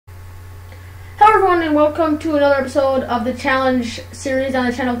everyone, and welcome to another episode of the challenge series on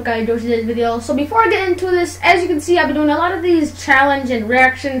the channel of the guy who does today's video. So before I get into this, as you can see, I've been doing a lot of these challenge and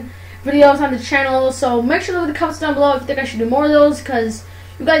reaction videos on the channel, so make sure to leave the comments down below if you think I should do more of those, because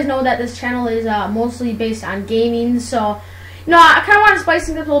you guys know that this channel is mostly based on gaming. So, you know, I kind of want to spice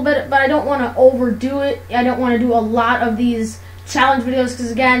things up a little bit, but I don't want to overdo it. I don't want to do a lot of these challenge videos,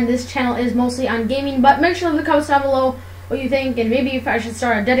 because again, this channel is mostly on gaming. But make sure to leave the comments down below what you think, and maybe if I should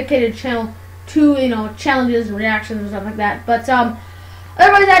start a dedicated channel to, you know, challenges and reactions and stuff like that. But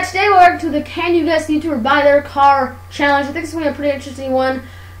otherwise, today we're going to the Can You Guess YouTuber Buy Their Car challenge. I think it's going to be a pretty interesting one.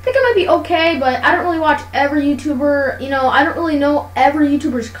 I think it might be okay, but I don't really watch every YouTuber. You know, I don't really know every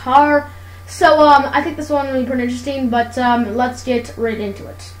YouTuber's car. So I think this one will be pretty interesting. But let's get right into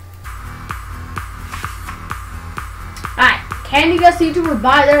it. Alright, Can You Guess the YouTuber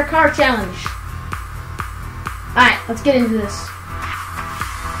Buy Their Car challenge. Alright, let's get into this.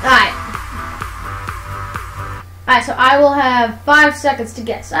 Alright, so I will have 5 seconds to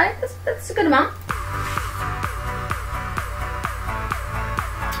guess. Alright, that's a good amount.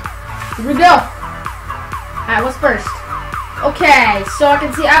 Here we go. Alright, what's first? Okay, so I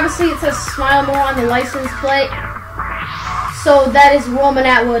can see, obviously it says Smile More on the license plate. So that is Roman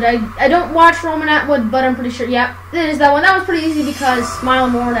Atwood. I don't watch Roman Atwood, but I'm pretty sure, yep, it is that one. That was pretty easy because Smile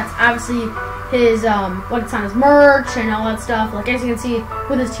More, that's obviously his, what's on his merch and all that stuff. Like, as you can see,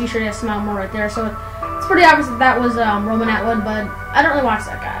 with his t-shirt, he has Smile More right there. So it's pretty obvious that that was Roman Atwood, but I don't really watch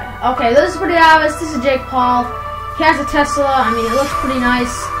that guy. Okay, this is pretty obvious. This is Jake Paul. He has a Tesla. I mean, it looks pretty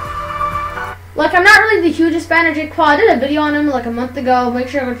nice. Like, I'm not really the hugest fan of Jake Paul. I did a video on him like a month ago. Make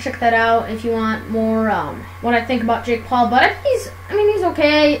sure to go check that out if you want more what I think about Jake Paul. But he's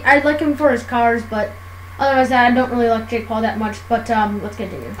okay. I like him for his cars, but otherwise I don't really like Jake Paul that much. But let's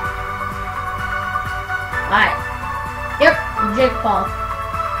continue. Alright. Yep, Jake Paul.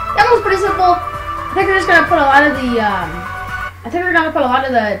 That one's pretty simple. I think they're just gonna put a lot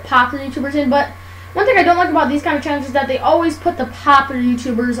of the popular YouTubers in. But one thing I don't like about these kind of challenges is that they always put the popular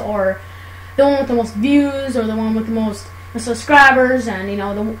YouTubers, or the one with the most views, or the one with the most subscribers, and, you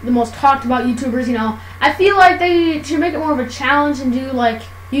know, the most talked about YouTubers. You know, I feel like they should make it more of a challenge and do like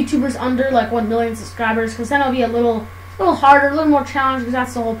YouTubers under like 1 million subscribers, because then it'll be a little harder, a little more challenging, because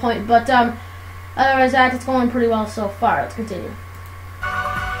that's the whole point. But otherwise, it's going pretty well so far. Let's continue.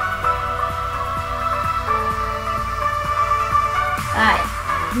 Alright,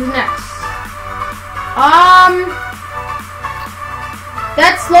 who's next?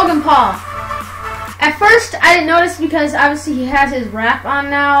 That's Logan Paul. At first, I didn't notice because obviously he has his wrap on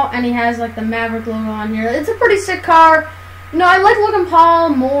now, and he has like the Maverick logo on here. It's a pretty sick car. You know, I like Logan Paul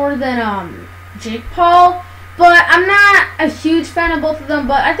more than Jake Paul, but I'm not a huge fan of both of them.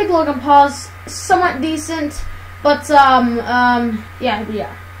 But I think Logan Paul's somewhat decent. But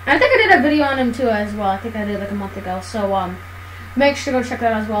yeah. I think I did a video on him too as well. I think I did like a month ago. So make sure to go check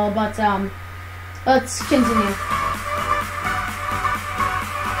that out as well. But let's continue.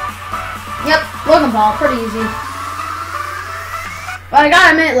 Yep, Logan Paul, pretty easy. But I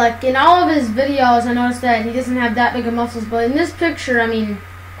gotta admit, like, in all of his videos, I noticed that he doesn't have that big of muscles. But in this picture, I mean,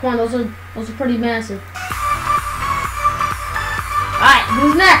 come on, those are pretty massive. Alright,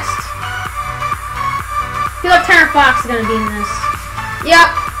 who's next? I feel like Tanner Fox is gonna be in this. Yep,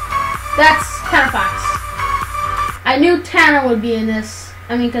 that's Tanner Fox. I knew Tanner would be in this.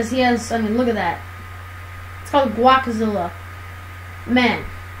 I mean, because he has, I mean, look at that. It's called Guacazilla. Man,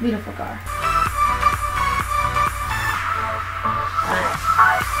 beautiful car.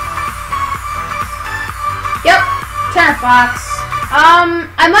 Yep, Tanner Fox.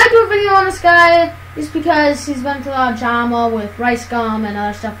 I might do a video on this guy just because he's been through a lot of drama with Rice Gum and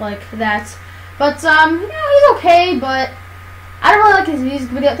other stuff like that. But you know, he's okay, but I don't really like his music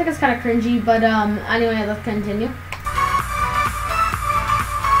video. I think it's kind of cringy, but anyway, let's continue.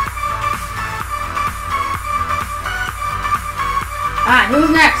 Alright, who's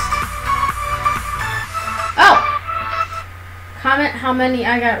next? Oh! Comment how many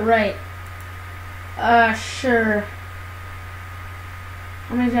I got right. Sure.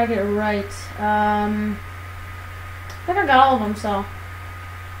 How many did I get right? I think I got all of them, so.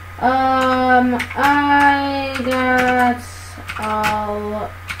 I got all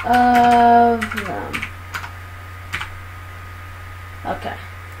of them. Okay.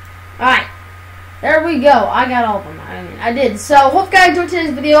 Alright. There we go. I got all of them. I mean, I did. So, hope you guys enjoyed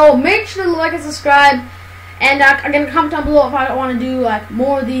today's video. Make sure to like and subscribe. And again, comment down below if I want to do like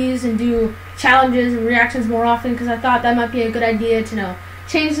more of these and do challenges and reactions more often, because I thought that might be a good idea to, you know,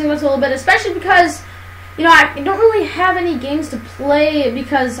 change things a little bit, especially because, you know, I don't really have any games to play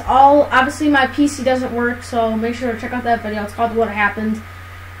because obviously my PC doesn't work. So make sure to check out that video. It's called What Happened.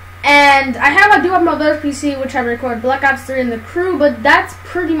 And I do have my other PC, which I record Black Ops 3 and the crew, but that's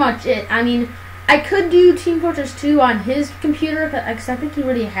pretty much it. I mean, I could do Team Fortress 2 on his computer, because I think he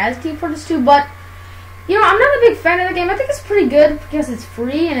already has Team Fortress 2, but, you know, I'm not a big fan of the game. I think it's pretty good because it's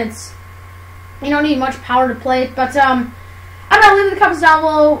free and it's, you don't need much power to play it, but, I don't know, leave in the comments down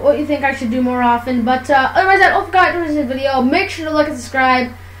below what you think I should do more often, but, otherwise, I hope you guys enjoyed this video. Make sure to like and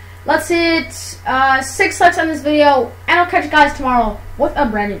subscribe. Let's hit 6 likes on this video, and I'll catch you guys tomorrow with a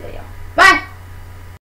brand new video. Bye!